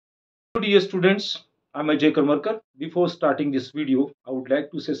Hello dear students, I'm Ajay Karmarkar. Before starting this video, I would like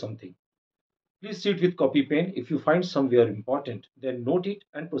to say something. Please sit with copy pen. If you find somewhere important, then note it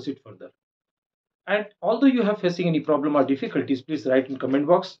and proceed further. And although you have facing any problem or difficulties, please write in comment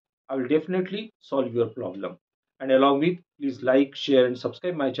box. I will definitely solve your problem. And along with, please like, share and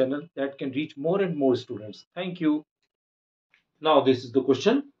subscribe my channel that can reach more and more students. Thank you. Now this is the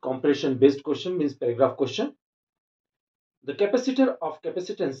question. Compression based question means paragraph question. The capacitor of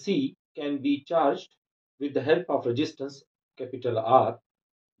capacitance C can be charged with the help of resistance capital R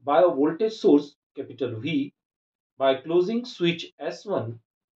by a voltage source capital V by closing switch S1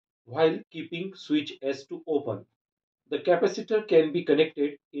 while keeping switch S2 open. The capacitor can be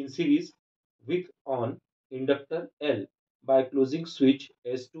connected in series with an inductor L by closing switch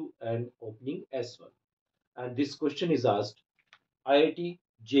S2 and opening S1. And this question is asked IIT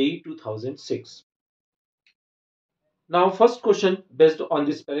JEE 2006. Now first question based on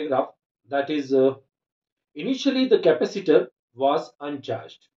this paragraph, that is initially the capacitor was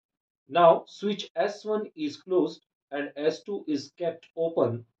uncharged. Now switch S1 is closed and S2 is kept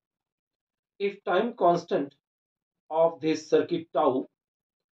open. If time constant of this circuit tau,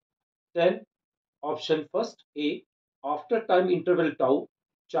 then option first A, after time interval tau,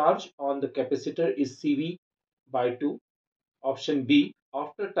 charge on the capacitor is CV by 2. Option B,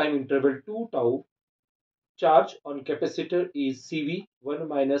 after time interval 2 tau, charge on capacitor is CV 1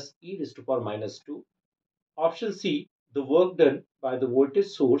 minus e raised to power minus 2. Option C, the work done by the voltage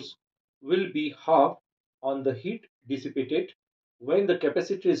source will be half on the heat dissipated when the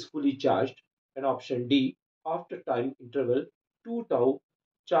capacitor is fully charged. And option D, after time interval 2 tau,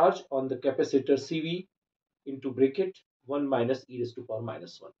 charge on the capacitor CV into bracket 1 minus e raised to power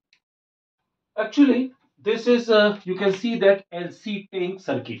minus 1. Actually, this is, you can see that LC tank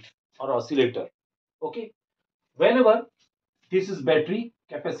circuit or oscillator. Okay. Whenever this is battery,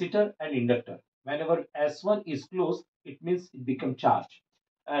 capacitor and inductor. Whenever S1 is closed, it means it becomes charged.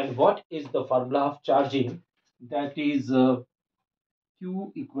 And what is the formula of charging? That is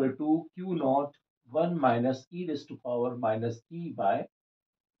Q equal to Q naught 1 minus e raised to power minus t by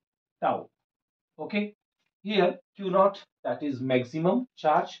tau. Okay. Here Q naught, that is maximum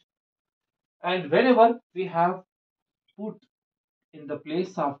charge. And whenever we have put in the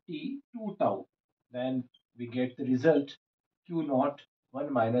place of t 2 tau, then we get the result Q naught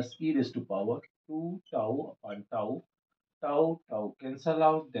 1 minus e raised to power 2 tau upon tau. Tau cancel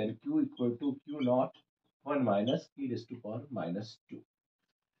out, then Q equal to Q naught 1 minus e raised to power minus 2.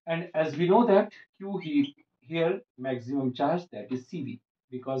 And as we know that Q here maximum charge, that is CV,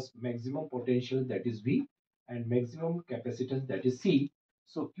 because maximum potential, that is V, and maximum capacitance, that is C.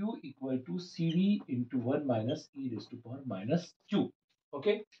 So Q equal to CV into 1 minus e raised to power minus Q.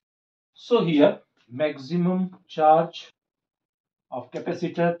 Okay. So here maximum charge of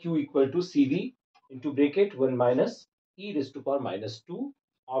capacitor Q equal to CV into bracket 1 minus e raised to power minus 2.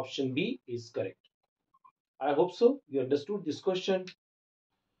 Option B is correct. I hope so you understood this question.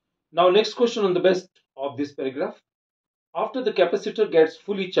 Now next question on the best of this paragraph. After the capacitor gets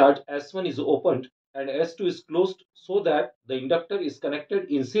fully charged, S1 is opened and S2 is closed so that the inductor is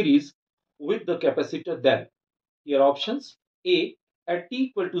connected in series with the capacitor. Then here options: A, at t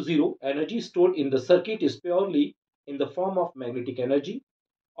equal to 0, energy stored in the circuit is purely in the form of magnetic energy.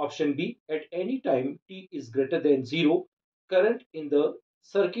 Option B, at any time t is greater than 0, current in the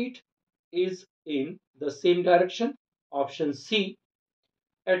circuit is in the same direction. Option C,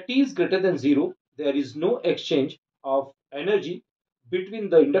 at t is greater than 0, there is no exchange of energy between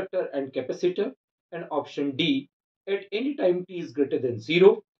the inductor and capacitor. And option D, at any time t is greater than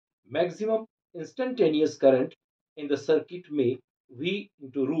 0, maximum instantaneous current in the circuit may V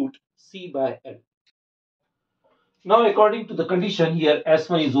into root C by L. Now according to the condition here,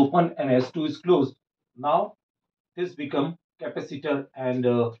 S1 is open and S2 is closed. Now this become capacitor and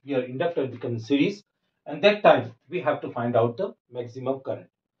here inductor become series, and that time we have to find out the maximum current.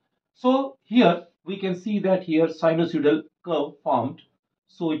 So here we can see that here sinusoidal curve formed.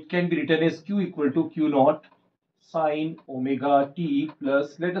 So it can be written as Q equal to Q naught sine omega t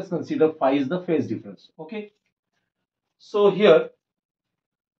plus, let us consider phi is the phase difference. Okay. So here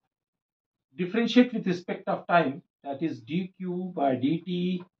differentiate with respect of time, that is dq by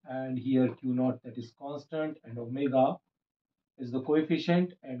dt, and here Q naught, that is constant, and omega is the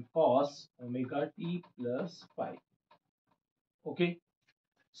coefficient, and cos omega t plus phi. Okay.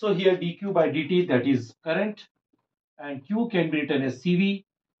 So here dq by dt, that is current, and Q can be written as CV.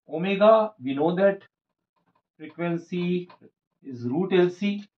 Omega, we know that frequency is root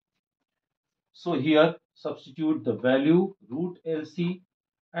LC. So here substitute the value root LC,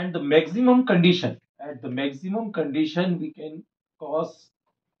 and the maximum condition, at the maximum condition we can cos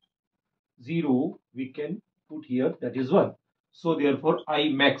 0 we can put here, that is 1. So therefore I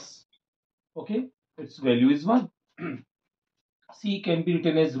max, okay, its value is 1. C can be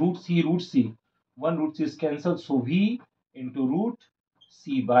written as root C root C. 1 root C is cancelled, so V into root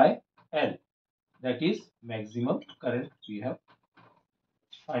C by L. That is maximum current we have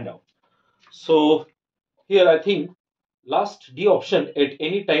find out. So here I think last D option, at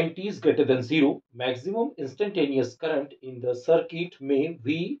any time t is greater than 0, maximum instantaneous current in the circuit may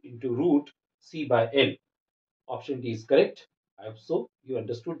V into root C by L. Option D is correct. I hope so you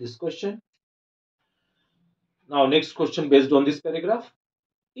understood this question. Now next question based on this paragraph.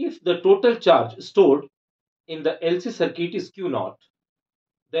 If the total charge stored in the LC circuit is Q naught,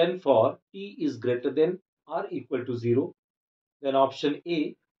 then for t is greater than or equal to 0, then option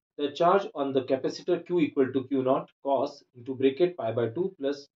A, the charge on the capacitor Q equal to Q naught cos into bracket pi by 2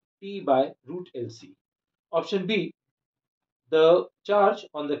 plus T by root LC. Option B, the charge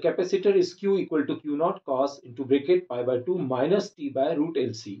on the capacitor is Q equal to Q naught cos into bracket pi by 2 minus T by root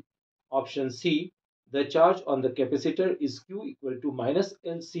LC. Option C, the charge on the capacitor is Q equal to minus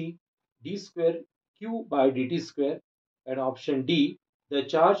LC d square Q by dt square. And option D, the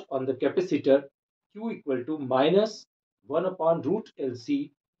charge on the capacitor Q equal to minus 1 upon root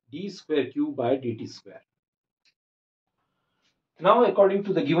LC d square Q by dt square. Now, according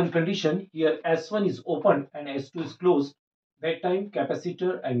to the given condition, here S1 is open and S2 is closed. That time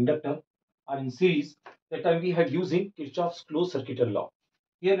capacitor and inductor are in series. That time we had using Kirchhoff's closed circuit law.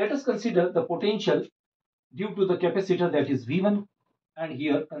 Here let us consider the potential due to the capacitor, that is V1, and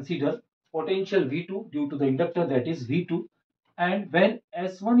here consider potential V2 due to the inductor, that is V2. And when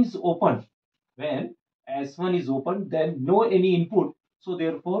S1 is open, then no any input. So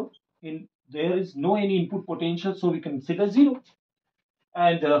therefore, there is no any input potential, so we consider 0.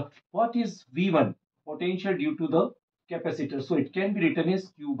 And what is V1? Potential due to the capacitor. So it can be written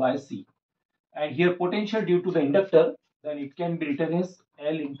as Q by C. And here potential due to the inductor, then it can be written as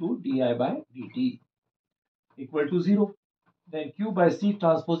L into di by dt equal to 0. Then Q by C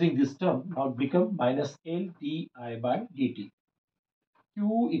transposing this term now become minus L di by dt.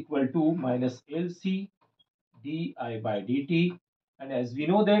 Q equal to minus LC di by dt. And as we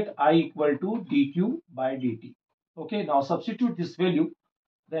know that I equal to dq by dt. Okay, now substitute this value,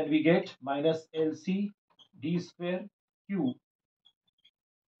 then we get minus LC d square Q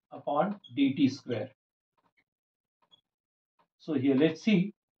upon dt square. So here let's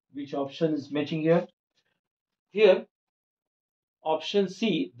see which option is matching here. Here option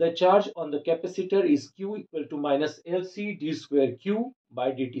C, the charge on the capacitor is Q equal to minus LC d square Q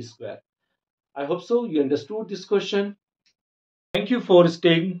by dt square. I hope so you understood this question. Thank you for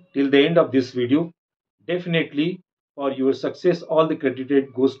staying till the end of this video. Definitely for your success, all the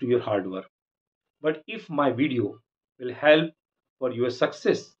credit goes to your hard work. But if my video will help for your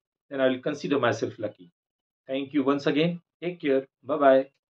success, then I will consider myself lucky. Thank you once again. Take care. Bye bye.